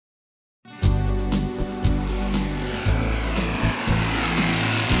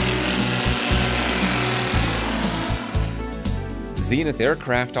Zenith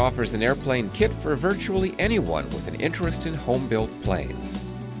Aircraft offers an airplane kit for virtually anyone with an interest in home-built planes.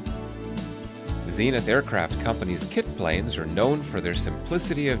 Zenith Aircraft Company's kit planes are known for their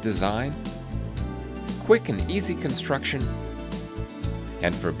simplicity of design, quick and easy construction,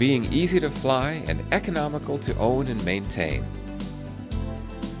 and for being easy to fly and economical to own and maintain.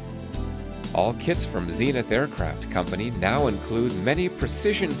 All kits from Zenith Aircraft Company now include many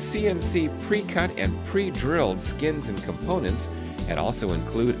precision CNC pre-cut and pre-drilled skins and components, and also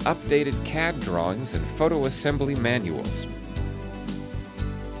include updated CAD drawings and photo assembly manuals.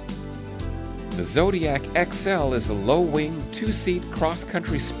 The Zodiac XL is a low-wing, two-seat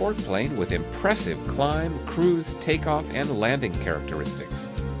cross-country sport plane with impressive climb, cruise, takeoff, and landing characteristics.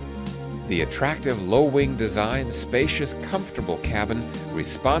 The attractive low-wing design, spacious, comfortable cabin,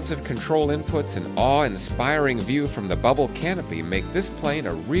 responsive control inputs, and awe-inspiring view from the bubble canopy make this plane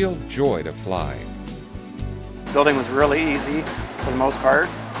a real joy to fly. Building was really easy for the most part.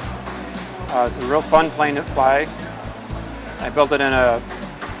 It's a real fun plane to fly. I built it in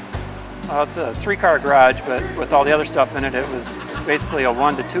it's a 3-car garage, but with all the other stuff in it, it was basically a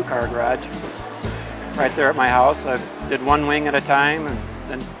 1 to 2-car garage. Right there at my house, I did one wing at a time, and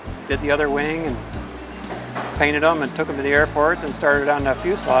then did the other wing, and painted them, and took them to the airport, then started on the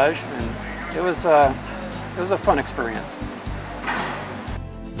fuselage, and it was a fun experience.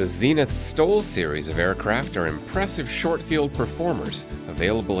 The Zenith Stoll series of aircraft are impressive short-field performers,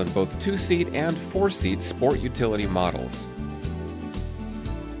 available in both 2-seat and 4-seat sport utility models.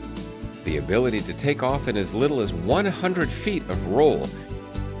 The ability to take off in as little as 100 feet of roll,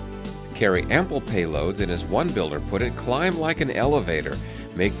 carry ample payloads, and as one builder put it, climb like an elevator,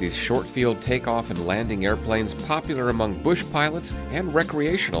 make these short-field takeoff and landing airplanes popular among bush pilots and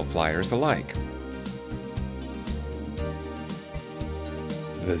recreational flyers alike.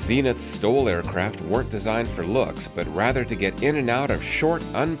 The Zenith Stoll aircraft weren't designed for looks, but rather to get in and out of short,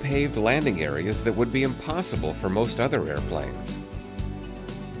 unpaved landing areas that would be impossible for most other airplanes.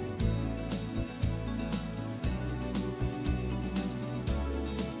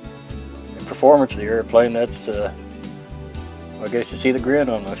 Performance of the airplane, that's I guess you see the grin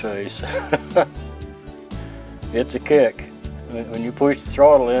on my face. It's a kick. When you push the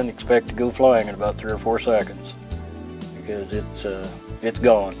throttle in, expect to go flying in about 3 or 4 seconds, because it's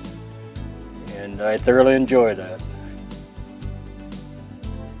gone, and I thoroughly enjoy that.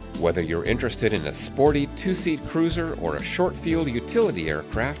 Whether you're interested in a sporty 2-seat cruiser or a short-field utility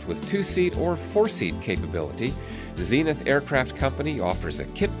aircraft with 2-seat or 4-seat capability, Zenith Aircraft Company offers a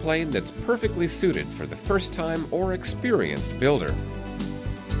kit plane that's perfectly suited for the first-time or experienced builder.